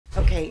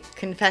Okay,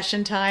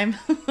 confession time.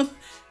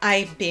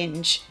 I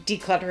binge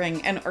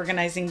decluttering and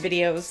organizing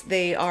videos.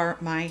 They are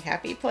my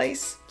happy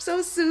place.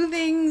 So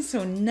soothing,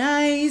 so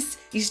nice.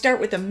 You start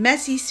with a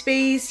messy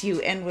space, you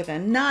end with a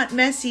not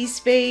messy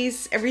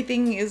space.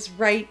 Everything is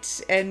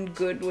right and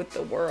good with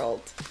the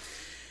world.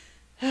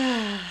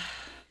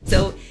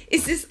 So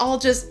is this all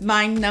just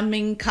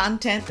mind-numbing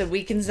content that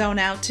we can zone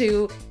out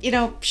to? You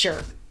know,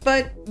 sure.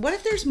 But what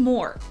if there's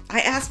more?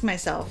 I ask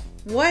myself,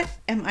 what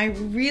am I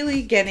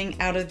really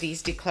getting out of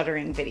these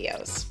decluttering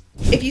videos?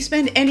 If you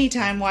spend any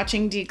time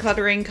watching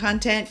decluttering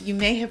content, you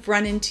may have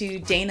run into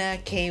Dana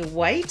K.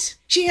 White.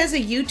 She has a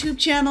YouTube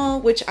channel,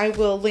 which I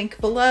will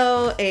link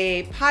below,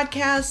 a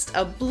podcast,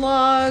 a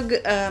blog,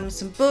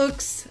 some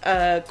books,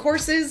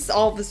 courses,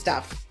 all the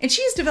stuff. And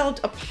she's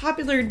developed a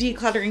popular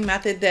decluttering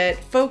method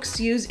that folks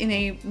use in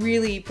a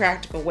really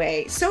practical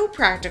way. So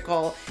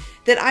practical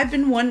that I've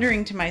been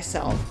wondering to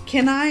myself,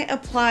 can I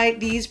apply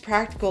these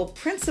practical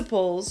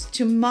principles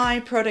to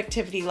my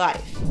productivity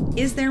life?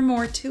 Is there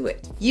more to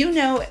it? You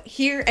know,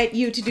 here at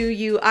You To Do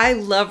You, I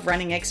love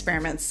running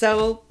experiments,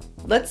 so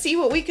let's see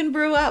what we can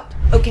brew up.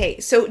 Okay,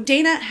 so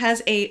Dana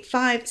has a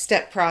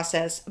 5-step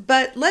process,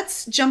 but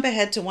let's jump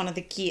ahead to one of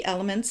the key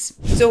elements.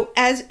 So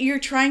as you're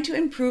trying to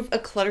improve a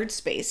cluttered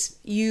space,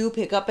 you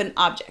pick up an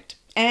object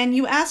and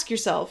you ask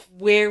yourself,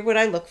 where would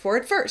I look for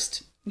it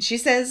first? And she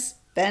says,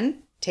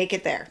 then take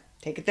it there.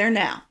 Take it there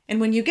now. And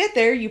when you get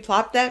there, you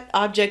plop that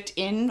object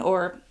in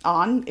or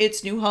on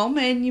its new home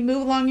and you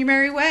move along your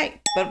merry way.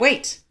 But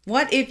wait,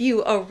 what if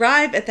you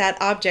arrive at that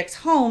object's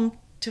home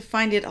to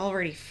find it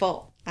already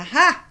full?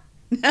 Aha!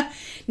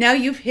 Now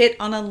you've hit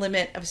on a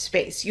limit of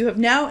space. You have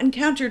now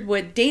encountered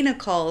what Dana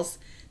calls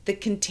the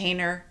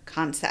container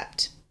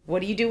concept.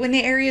 What do you do when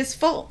the area is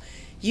full?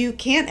 You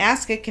can't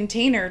ask a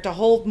container to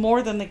hold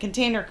more than the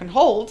container can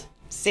hold.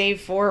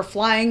 Save for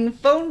flying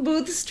phone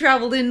booths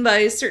traveled in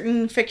by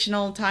certain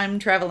fictional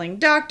time-traveling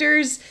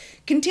doctors,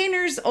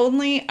 containers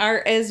only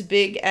are as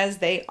big as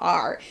they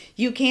are.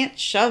 You can't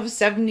shove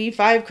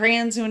 75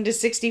 crayons into a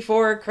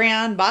 64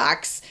 crayon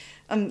box,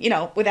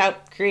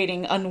 without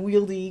creating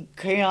unwieldy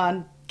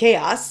crayon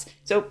chaos.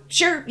 So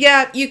sure,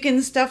 yeah, you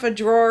can stuff a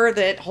drawer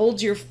that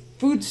holds your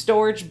food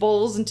storage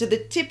bowls into the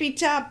tippy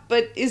top,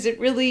 but is it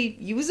really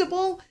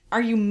usable?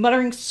 Are you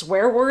muttering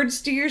swear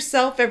words to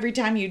yourself every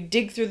time you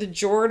dig through the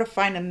drawer to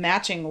find a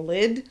matching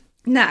lid?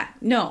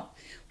 No.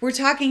 We're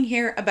talking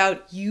here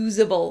about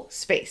usable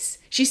space.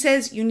 She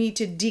says you need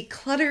to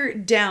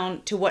declutter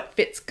down to what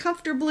fits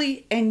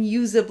comfortably and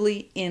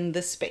usably in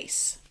the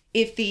space.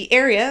 If the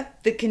area,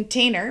 the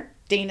container,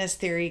 Dana's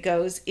theory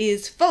goes,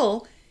 is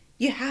full,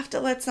 you have to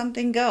let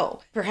something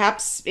go.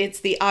 Perhaps it's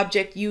the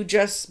object you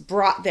just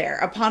brought there.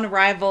 Upon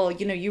arrival,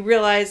 you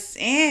realize,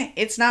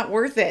 it's not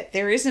worth it.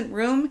 There isn't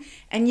room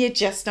and you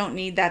just don't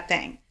need that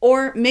thing.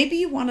 Or maybe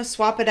you want to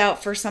swap it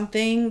out for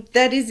something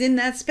that is in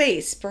that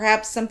space.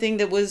 Perhaps something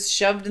that was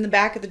shoved in the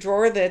back of the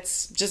drawer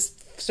that's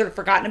just sort of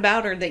forgotten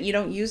about or that you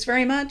don't use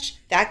very much.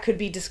 That could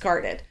be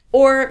discarded.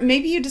 Or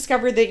maybe you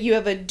discover that you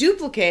have a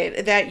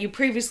duplicate that you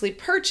previously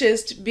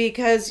purchased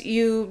because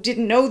you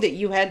didn't know that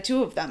you had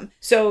 2 of them.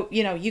 So,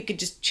 you could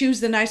just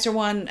choose the nicer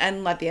one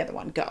and let the other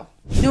one go.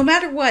 No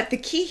matter what, the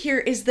key here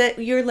is that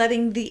you're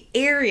letting the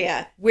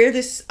area where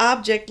this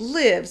object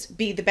lives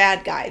be the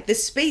bad guy. The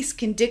space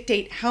can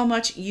dictate how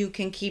much you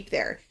can keep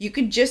there. You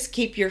can just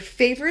keep your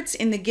favorites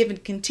in the given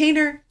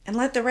container and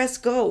let the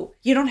rest go.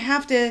 You don't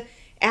have to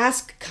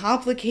ask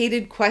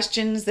complicated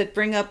questions that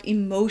bring up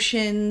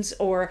emotions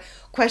or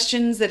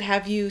questions that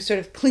have you sort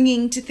of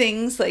clinging to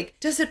things like,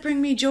 does it bring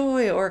me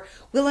joy? Or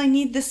will I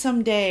need this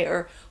someday?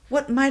 Or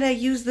what might I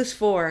use this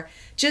for?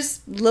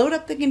 Just load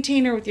up the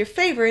container with your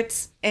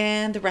favorites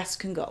and the rest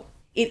can go.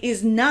 It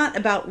is not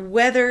about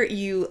whether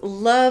you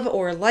love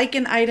or like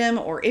an item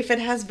or if it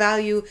has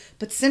value,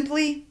 but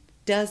simply,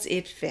 does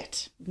it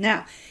fit?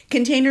 Now,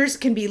 containers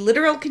can be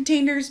literal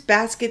containers,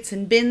 baskets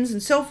and bins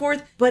and so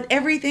forth, but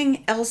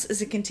everything else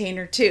is a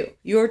container too.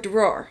 Your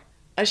drawer,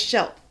 a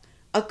shelf,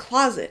 a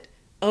closet,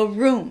 a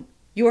room,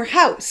 your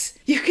house.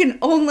 You can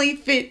only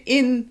fit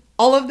in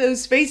all of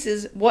those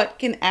spaces what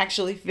can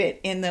actually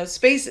fit in those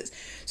spaces.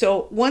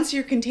 So once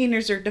your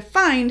containers are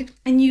defined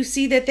and you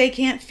see that they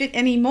can't fit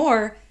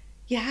anymore,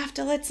 you have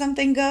to let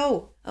something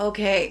go.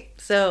 Okay,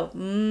 so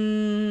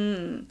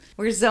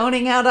we're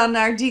zoning out on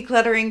our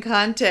decluttering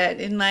content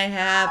in my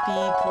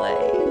happy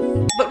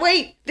place. But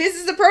wait, this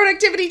is a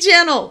productivity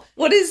channel.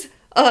 What is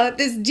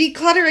this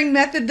decluttering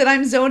method that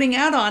I'm zoning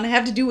out on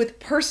have to do with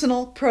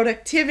personal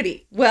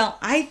productivity? Well,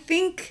 I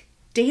think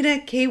Dana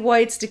K.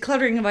 White's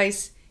decluttering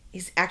advice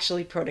is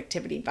actually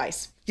productivity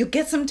advice. You'll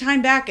get some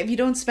time back if you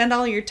don't spend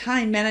all your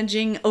time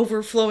managing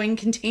overflowing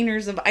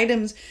containers of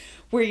items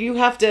where you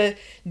have to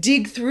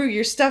dig through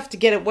your stuff to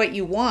get at what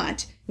you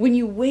want. When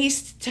you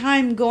waste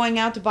time going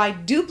out to buy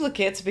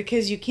duplicates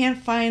because you can't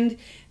find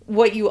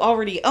what you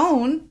already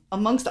own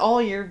amongst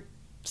all your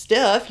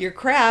stuff, your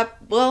crap,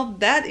 well,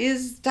 that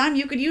is time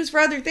you could use for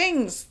other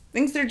things.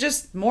 Things that are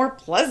just more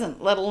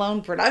pleasant, let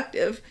alone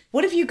productive.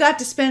 What if you got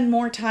to spend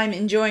more time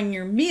enjoying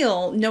your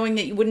meal, knowing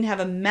that you wouldn't have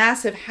a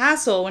massive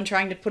hassle when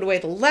trying to put away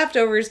the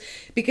leftovers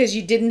because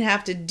you didn't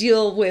have to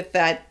deal with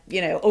that,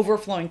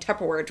 overflowing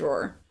Tupperware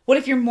drawer? What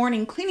if your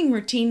morning cleaning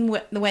routine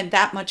went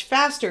that much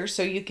faster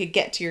so you could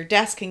get to your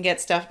desk and get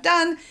stuff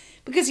done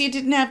because you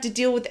didn't have to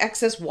deal with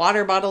excess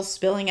water bottles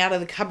spilling out of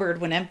the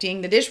cupboard when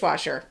emptying the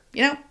dishwasher?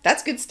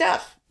 That's good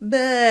stuff.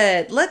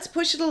 But let's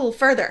push it a little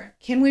further.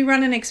 Can we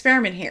run an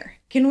experiment here?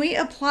 Can we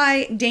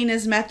apply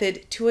Dana's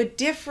method to a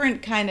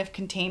different kind of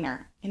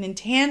container? An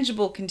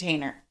intangible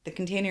container, the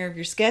container of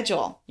your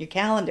schedule, your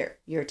calendar,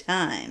 your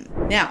time.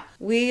 Now,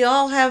 we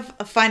all have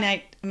a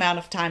finite amount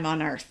of time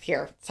on Earth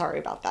here. Sorry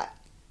about that.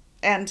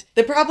 And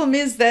the problem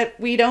is that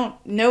we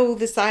don't know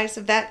the size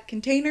of that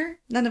container.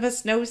 None of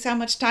us knows how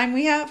much time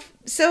we have.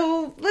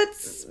 So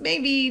let's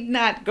maybe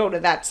not go to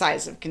that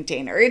size of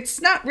container.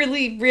 It's not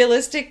really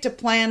realistic to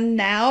plan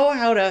now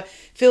how to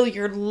fill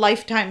your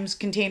lifetime's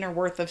container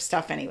worth of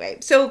stuff anyway.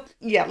 So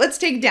yeah, let's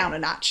take it down a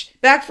notch.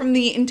 Back from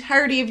the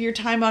entirety of your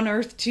time on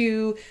Earth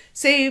to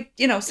say,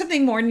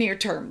 something more near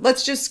term.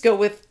 Let's just go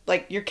with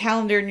like your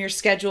calendar and your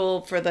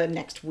schedule for the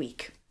next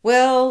week.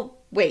 Well,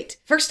 wait.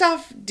 First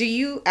off, do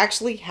you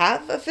actually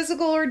have a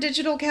physical or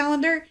digital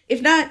calendar?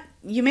 If not,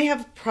 you may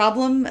have a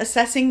problem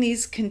assessing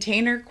these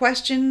container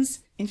questions.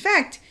 In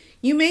fact,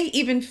 you may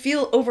even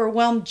feel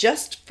overwhelmed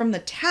just from the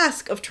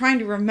task of trying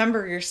to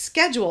remember your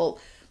schedule,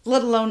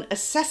 let alone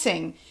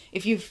assessing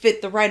if you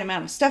fit the right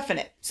amount of stuff in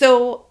it.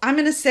 So I'm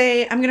going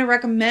to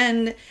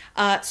recommend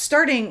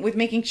starting with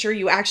making sure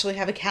you actually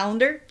have a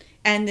calendar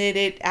and that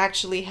it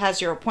actually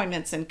has your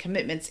appointments and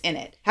commitments in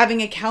it.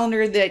 Having a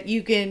calendar that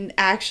you can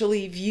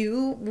actually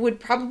view would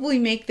probably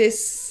make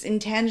this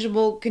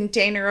intangible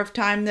container of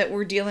time that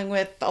we're dealing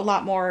with a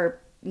lot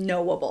more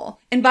knowable.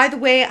 And by the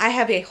way, I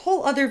have a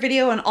whole other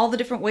video on all the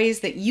different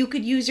ways that you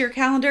could use your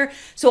calendar,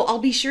 so I'll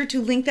be sure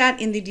to link that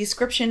in the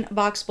description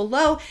box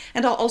below,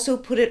 and I'll also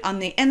put it on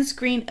the end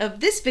screen of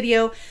this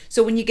video,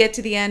 so when you get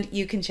to the end,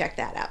 you can check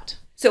that out.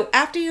 So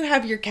after you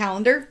have your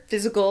calendar,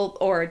 physical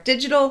or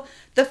digital,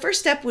 the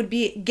first step would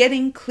be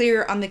getting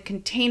clear on the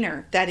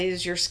container that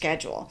is your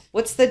schedule.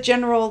 What's the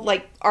general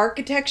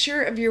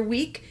architecture of your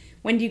week?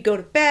 When do you go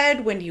to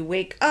bed? When do you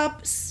wake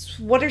up?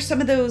 What are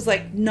some of those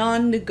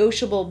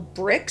non-negotiable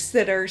bricks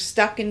that are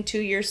stuck into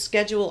your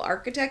schedule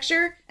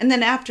architecture? And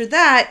then after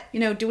that,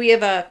 do we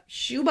have a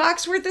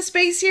shoebox worth of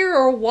space here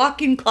or a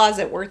walk-in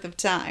closet worth of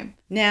time?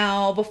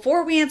 Now,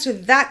 before we answer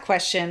that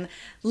question,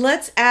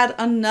 let's add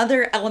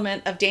another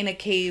element of Dana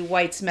K.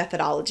 White's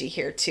methodology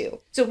here too.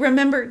 So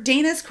remember,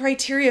 Dana's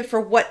criteria for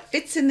what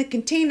fits in the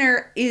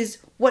container is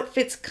what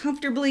fits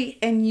comfortably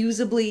and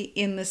usably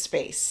in the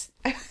space.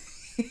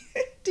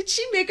 Did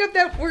she make up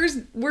that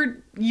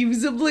word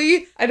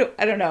usably? I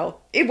don't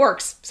know. It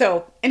works.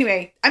 So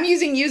anyway, I'm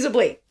using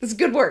usably. It's a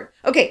good word.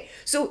 Okay,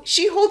 so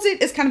she holds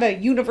it as kind of a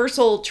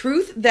universal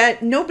truth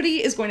that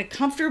nobody is going to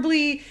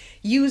comfortably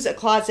use a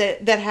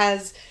closet that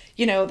has,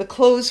 the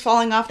clothes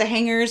falling off the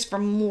hangers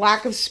from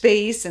lack of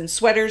space and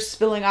sweaters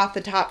spilling off the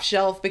top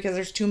shelf because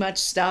there's too much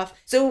stuff.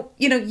 So,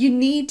 you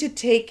need to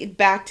take it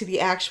back to the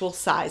actual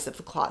size of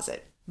the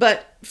closet.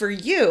 But for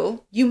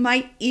you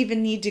might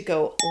even need to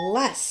go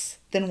less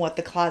than what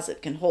the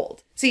closet can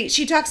hold. See,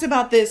 she talks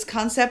about this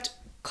concept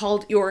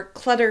called your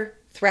clutter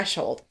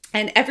threshold.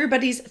 And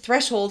everybody's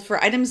threshold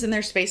for items in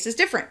their space is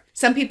different.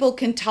 Some people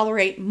can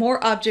tolerate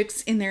more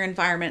objects in their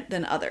environment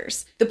than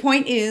others. The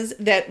point is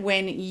that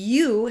when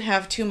you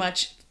have too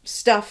much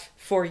stuff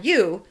for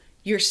you,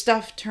 your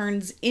stuff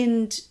turns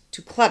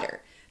into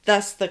clutter.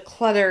 Thus the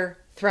clutter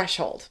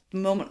threshold, the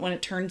moment when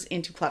it turns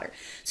into clutter.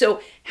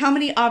 So how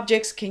many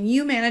objects can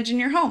you manage in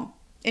your home,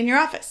 in your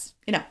office,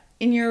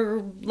 in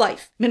your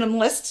life?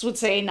 Minimalists would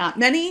say not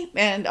many.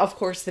 And of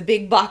course, the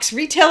big box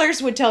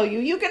retailers would tell you,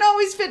 you can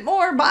always fit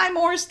more, buy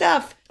more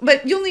stuff.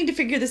 But you'll need to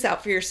figure this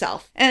out for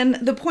yourself. And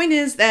the point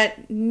is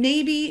that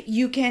maybe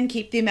you can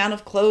keep the amount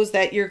of clothes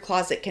that your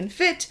closet can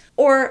fit,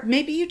 or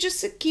maybe you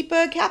just keep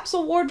a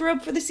capsule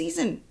wardrobe for the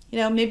season.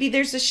 Maybe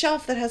there's a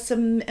shelf that has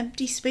some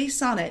empty space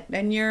on it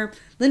and your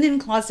linen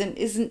closet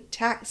isn't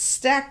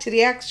stacked to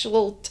the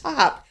actual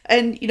top.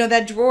 And,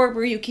 that drawer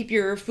where you keep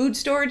your food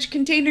storage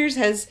containers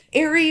has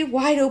airy,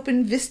 wide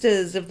open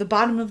vistas of the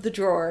bottom of the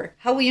drawer.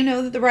 How will you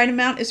know that the right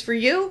amount is for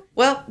you?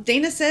 Well,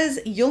 Dana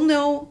says you'll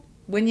know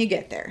when you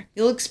get there.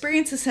 You'll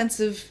experience a sense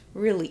of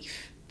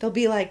relief. There'll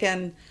be like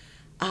an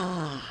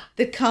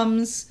that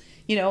comes,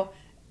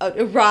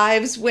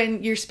 arrives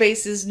when your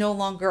space is no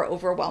longer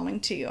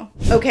overwhelming to you.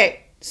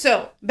 Okay.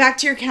 So back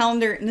to your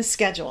calendar and the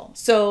schedule.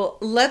 So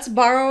let's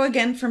borrow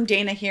again from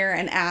Dana here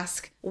and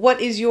ask, what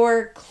is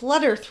your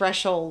clutter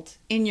threshold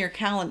in your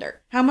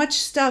calendar? How much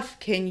stuff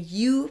can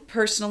you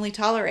personally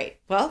tolerate?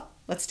 Well,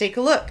 let's take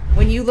a look.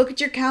 When you look at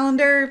your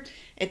calendar,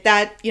 at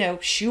that,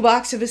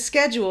 shoebox of a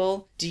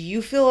schedule, do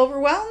you feel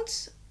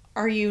overwhelmed?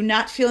 Are you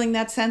not feeling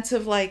that sense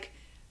of And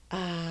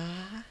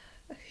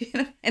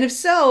if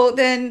so,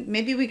 then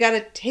maybe we got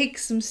to take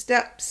some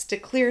steps to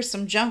clear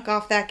some junk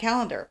off that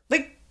calendar.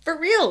 For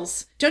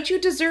reals. Don't you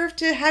deserve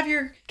to have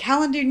your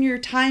calendar and your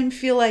time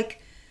feel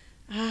like,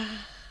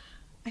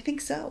 I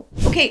think so.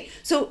 Okay,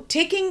 so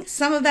taking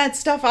some of that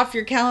stuff off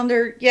your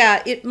calendar,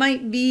 yeah, it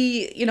might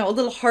be, a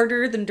little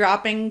harder than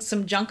dropping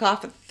some junk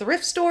off at the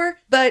thrift store,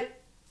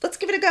 but let's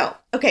give it a go.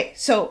 Okay,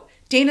 so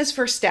Dana's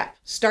first step,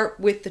 start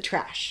with the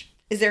trash.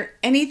 Is there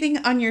anything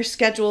on your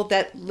schedule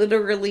that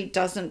literally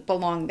doesn't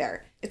belong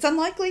there? It's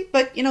unlikely,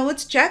 but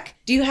let's check.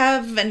 Do you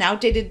have an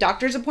outdated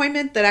doctor's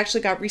appointment that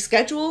actually got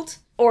rescheduled?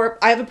 Or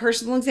I have a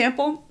personal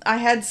example. I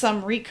had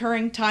some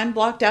recurring time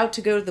blocked out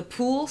to go to the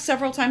pool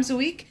several times a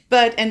week,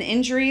 but an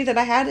injury that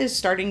I had is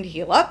starting to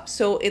heal up,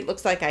 so it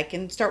looks like I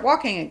can start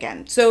walking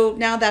again. So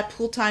now that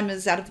pool time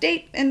is out of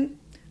date and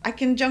I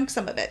can junk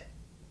some of it.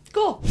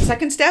 Cool.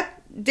 Second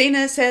step,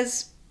 Dana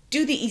says,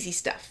 do the easy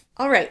stuff.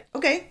 All right.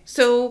 Okay.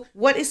 So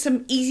what is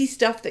some easy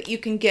stuff that you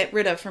can get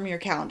rid of from your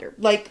calendar?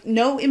 Like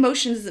no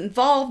emotions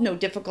involved, no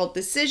difficult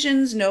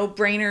decisions, no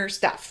brainer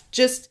stuff,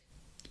 just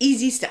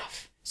easy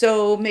stuff.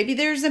 So maybe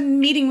there's a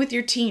meeting with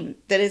your team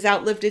that has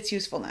outlived its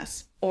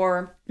usefulness,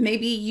 or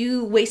maybe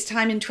you waste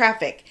time in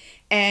traffic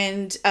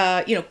and,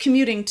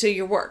 commuting to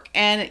your work,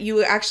 and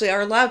you actually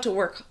are allowed to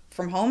work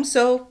from home.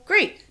 So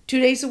great.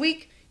 2 days a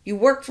week, you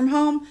work from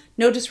home,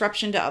 no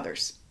disruption to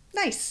others.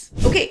 Nice.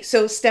 Okay,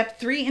 so step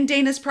 3 in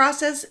Dana's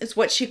process is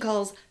what she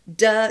calls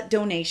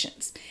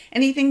donations.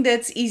 Anything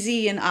that's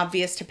easy and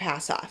obvious to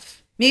pass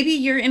off. Maybe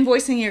you're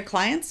invoicing your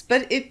clients,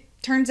 but it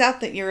turns out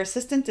that your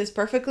assistant is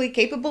perfectly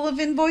capable of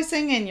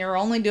invoicing and you're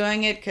only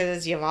doing it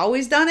because you've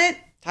always done it.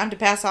 Time to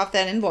pass off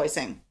that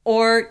invoicing.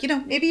 Or,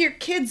 maybe your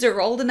kids are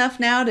old enough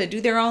now to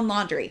do their own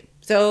laundry.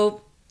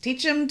 So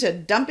teach them to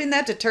dump in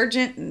that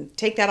detergent and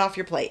take that off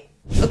your plate.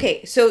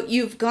 Okay, so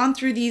you've gone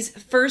through these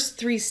first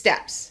 3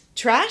 steps.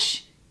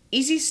 Trash,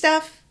 easy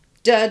stuff,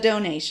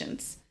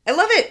 donations. I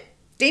love it.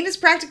 Dana's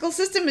practical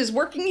system is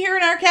working here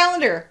in our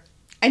calendar.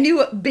 I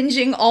knew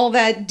binging all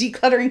that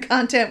decluttering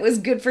content was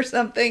good for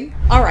something.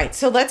 All right,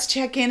 so let's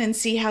check in and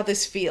see how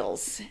this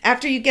feels.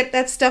 After you get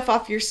that stuff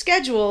off your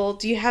schedule,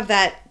 do you have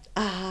that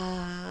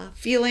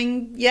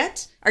feeling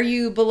yet? Are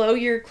you below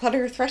your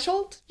clutter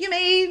threshold? You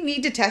may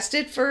need to test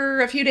it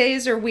for a few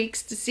days or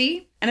weeks to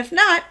see. And if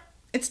not,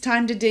 it's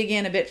time to dig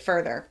in a bit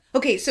further.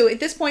 Okay, so at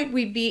this point,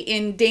 we'd be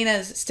in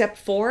Dana's step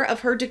 4 of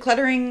her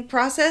decluttering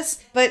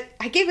process, but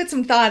I gave it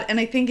some thought, and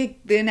I think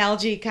the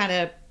analogy kind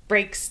of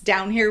breaks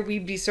down here.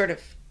 We'd be sort of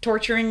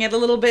torturing it a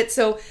little bit,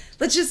 so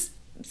let's just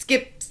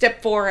skip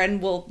step 4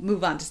 and we'll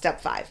move on to step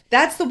 5.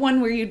 That's the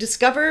one where you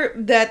discover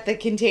that the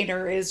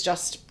container is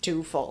just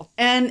too full.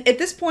 And at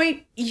this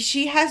point,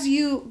 she has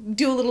you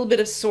do a little bit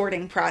of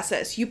sorting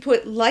process. You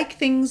put like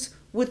things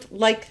with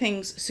like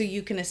things so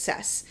you can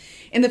assess.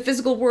 In the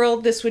physical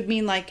world, this would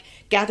mean like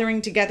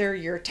gathering together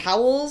your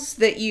towels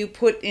that you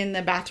put in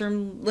the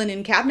bathroom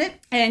linen cabinet.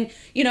 And,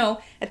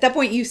 at that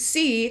point you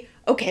see,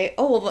 okay,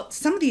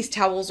 some of these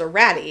towels are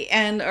ratty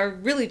and are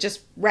really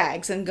just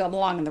rags and go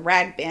belong in the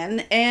rag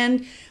bin.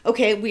 And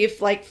okay, we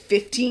have like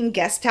 15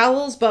 guest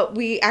towels, but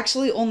we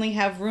actually only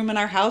have room in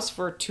our house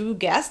for 2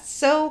 guests.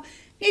 So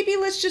maybe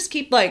let's just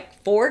keep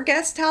like 4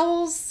 guest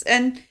towels.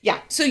 And yeah,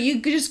 so you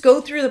could just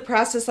go through the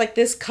process like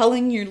this,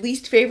 culling your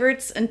least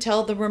favorites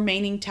until the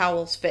remaining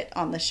towels fit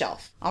on the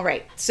shelf. All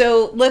right,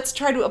 so let's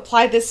try to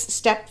apply this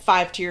step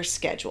 5 to your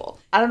schedule.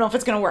 I don't know if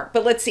it's going to work,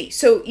 but let's see.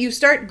 So you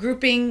start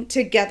grouping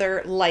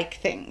together like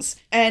things.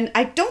 And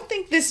I don't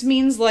think this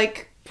means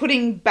like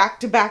putting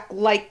back-to-back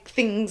like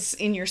things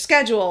in your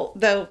schedule,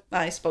 though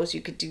I suppose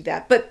you could do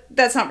that, but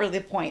that's not really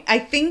the point. I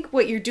think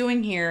what you're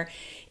doing here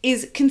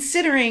is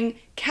considering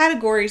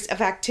categories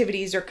of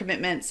activities or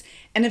commitments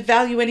and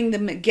evaluating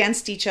them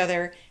against each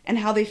other and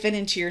how they fit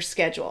into your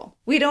schedule.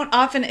 We don't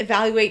often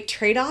evaluate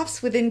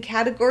trade-offs within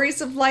categories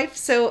of life,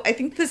 so I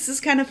think this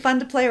is kind of fun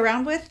to play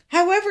around with.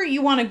 However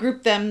you want to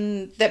group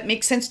them that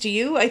makes sense to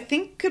you, I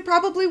think could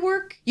probably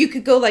work. You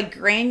could go like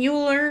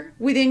granular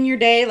within your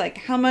day, like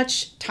how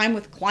much time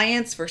with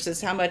clients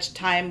versus how much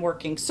time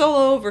working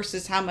solo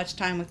versus how much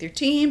time with your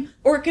team.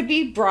 Or it could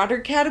be broader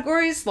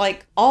categories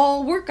like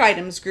all work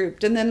items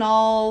grouped and then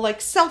all like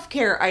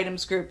self-care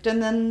items grouped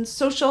and then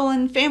social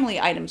and family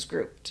items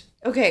grouped.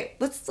 Okay,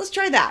 let's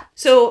try that.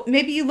 So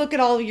maybe you look at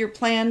all of your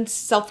planned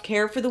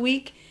self-care for the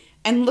week,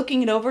 and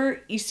looking it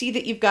over, you see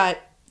that you've got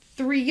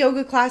 3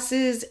 yoga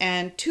classes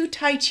and 2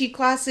 Tai Chi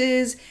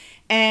classes,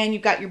 and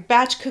you've got your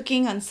batch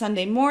cooking on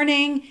Sunday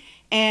morning,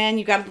 and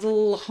you've got a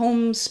little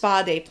home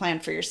spa day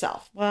planned for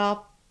yourself.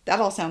 Well, that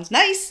all sounds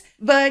nice,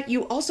 but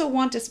you also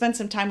want to spend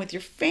some time with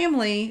your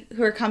family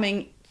who are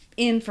coming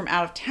in from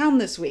out of town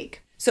this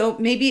week. So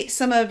maybe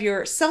some of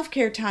your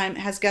self-care time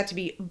has got to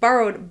be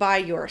borrowed by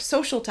your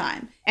social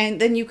time. And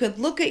then you could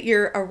look at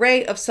your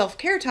array of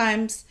self-care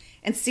times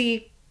and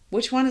see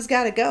which one has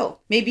got to go.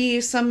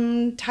 Maybe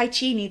some Tai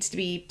Chi needs to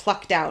be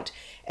plucked out.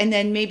 And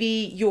then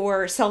maybe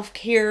your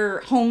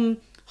self-care home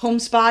home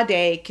spa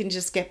day can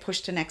just get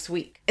pushed to next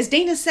week. As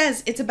Dana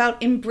says, it's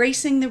about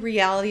embracing the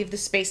reality of the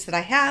space that I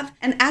have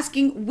and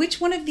asking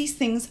which one of these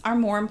things are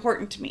more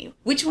important to me.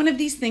 Which one of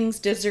these things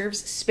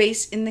deserves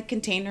space in the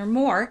container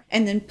more,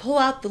 and then pull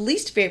out the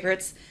least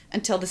favorites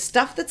until the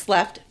stuff that's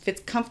left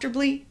fits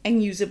comfortably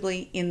and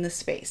usably in the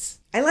space.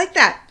 I like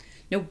that.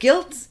 No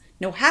guilt,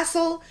 no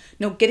hassle,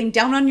 no getting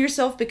down on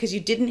yourself because you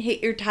didn't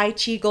hit your Tai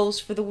Chi goals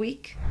for the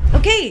week.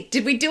 Okay,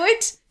 did we do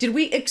it? Did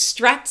we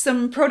extract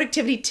some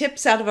productivity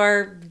tips out of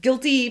our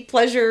guilty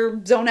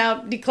pleasure zone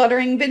out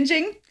decluttering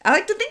binging? I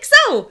like to think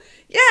so.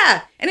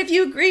 Yeah. And if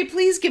you agree,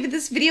 please give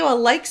this video a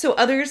like so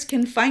others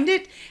can find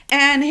it,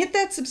 and hit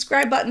that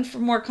subscribe button for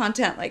more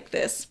content like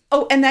this.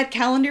 Oh, and that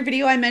calendar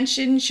video I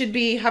mentioned should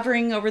be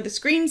hovering over the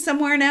screen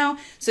somewhere now,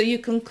 so you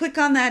can click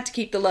on that to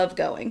keep the love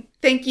going.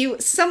 Thank you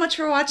so much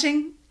for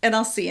watching, and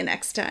I'll see you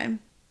next time.